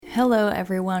Hello,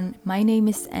 everyone. My name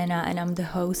is Anna, and I'm the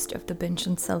host of the Binge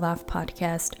and Self-Love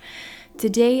podcast.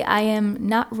 Today, I am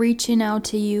not reaching out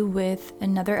to you with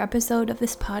another episode of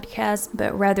this podcast,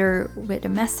 but rather with a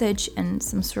message and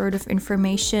some sort of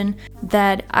information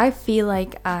that I feel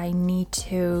like I need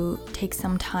to take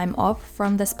some time off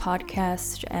from this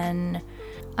podcast. And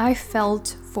I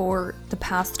felt for the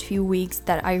past few weeks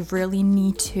that I really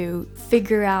need to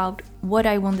figure out what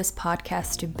I want this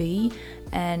podcast to be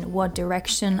and what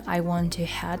direction I want to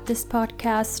head this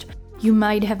podcast. You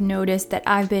might have noticed that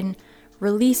I've been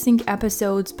releasing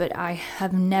episodes, but I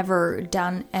have never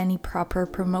done any proper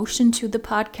promotion to the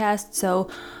podcast. So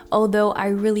although I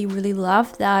really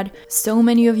love that so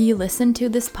many of you listen to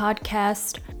this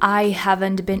podcast, I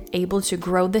haven't been able to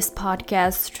grow this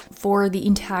podcast for the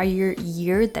entire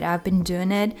year that I've been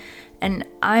doing it. And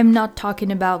I'm not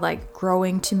talking about like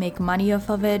growing to make money off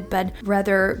of it, but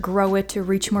rather grow it to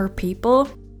reach more people.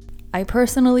 I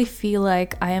personally feel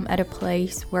like I am at a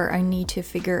place where I need to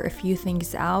figure a few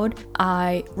things out.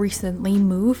 I recently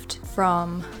moved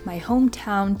from my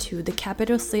hometown to the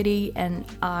capital city, and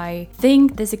I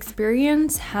think this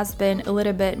experience has been a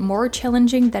little bit more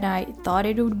challenging than I thought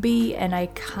it would be, and I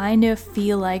kind of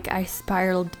feel like I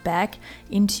spiraled back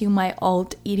into my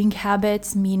old eating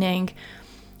habits, meaning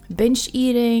binge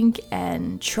eating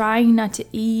and trying not to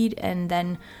eat and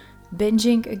then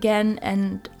binging again.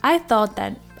 And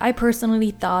I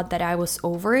personally thought that I was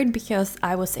over it because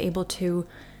I was able to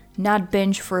not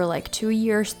binge for like 2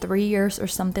 years, 3 years or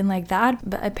something like that,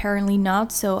 but apparently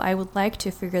not. So I would like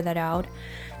to figure that out.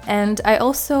 And I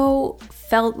also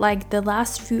felt like the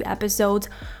last few episodes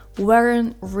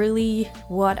weren't really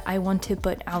what I want to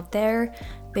put out there.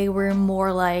 They were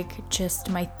more like just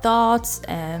my thoughts,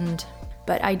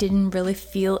 but I didn't really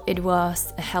feel it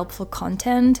was a helpful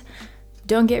content.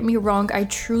 Don't get me wrong, I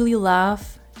truly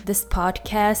love this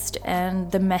podcast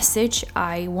and the message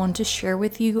I want to share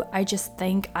with you. I just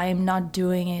think I am not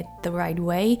doing it the right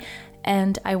way,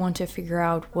 and I want to figure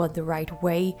out what the right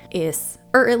way is,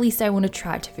 or at least I want to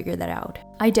try to figure that out.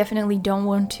 I definitely don't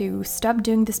want to stop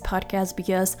doing this podcast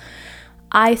because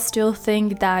I still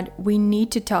think that we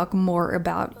need to talk more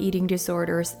about eating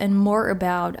disorders and more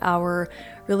about our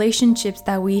relationships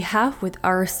that we have with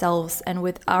ourselves and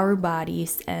with our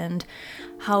bodies, and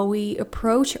how we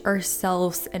approach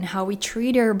ourselves and how we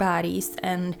treat our bodies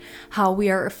and how we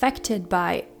are affected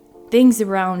by things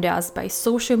around us, by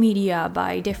social media,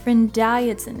 by different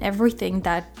diets and everything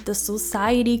that the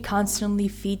society constantly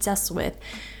feeds us with.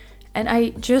 And I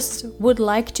just would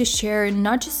like to share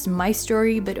not just my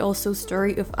story, but also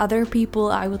story of other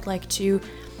people. I would like to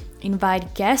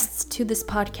invite guests to this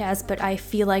podcast, but I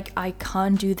feel like I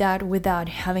can't do that without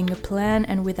having a plan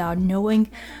and without knowing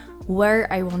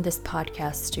where I want this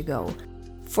podcast to go.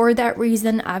 For that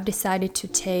reason, I've decided to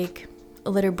take a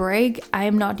little break. I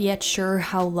am not yet sure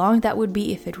how long that would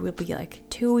be, if it will be like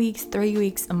 2 weeks, 3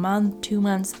 weeks, a month, 2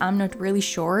 months, I'm not really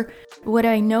sure. What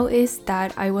I know is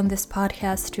that I want this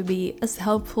podcast to be as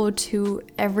helpful to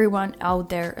everyone out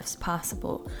there as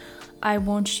possible. I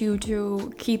want you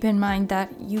to keep in mind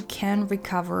that you can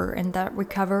recover and that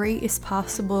recovery is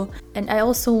possible. And I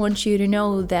also want you to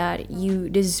know that you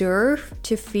deserve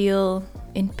to feel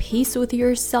in peace with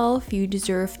yourself. You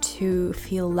deserve to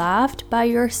feel loved by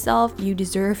yourself. You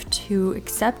deserve to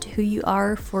accept who you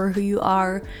are for who you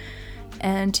are.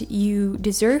 And you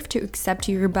deserve to accept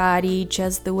your body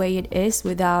just the way it is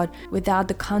without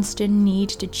the constant need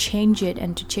to change it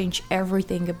and to change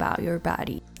everything about your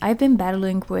body. I've been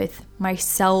battling with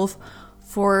myself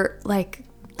for like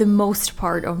the most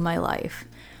part of my life.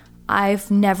 I've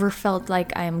never felt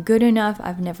like I am good enough.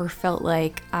 I've never felt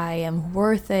like I am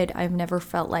worth it. I've never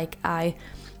felt like I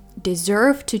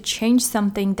deserve to change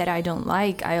something that I don't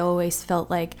like. I always felt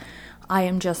like I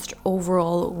am just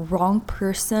overall wrong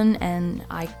person and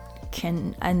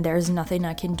there's nothing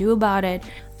I can do about it.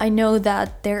 I know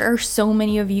that there are so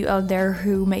many of you out there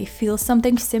who may feel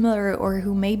something similar, or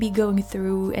who may be going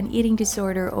through an eating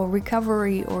disorder or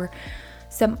recovery or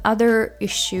some other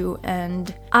issue,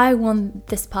 and I want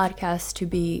this podcast to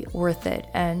be worth it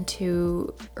and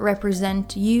to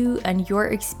represent you and your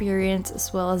experience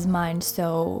as well as mine.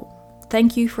 So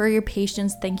thank you for your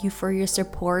patience, thank you for your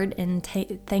support, and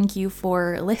thank you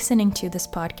for listening to this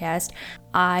podcast.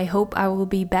 I hope I will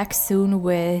be back soon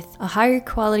with a higher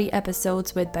quality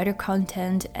episodes, with better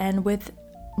content, and with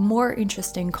more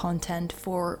interesting content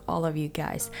for all of you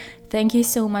guys. Thank you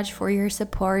so much for your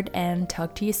support, and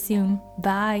talk to you soon.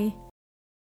 Bye.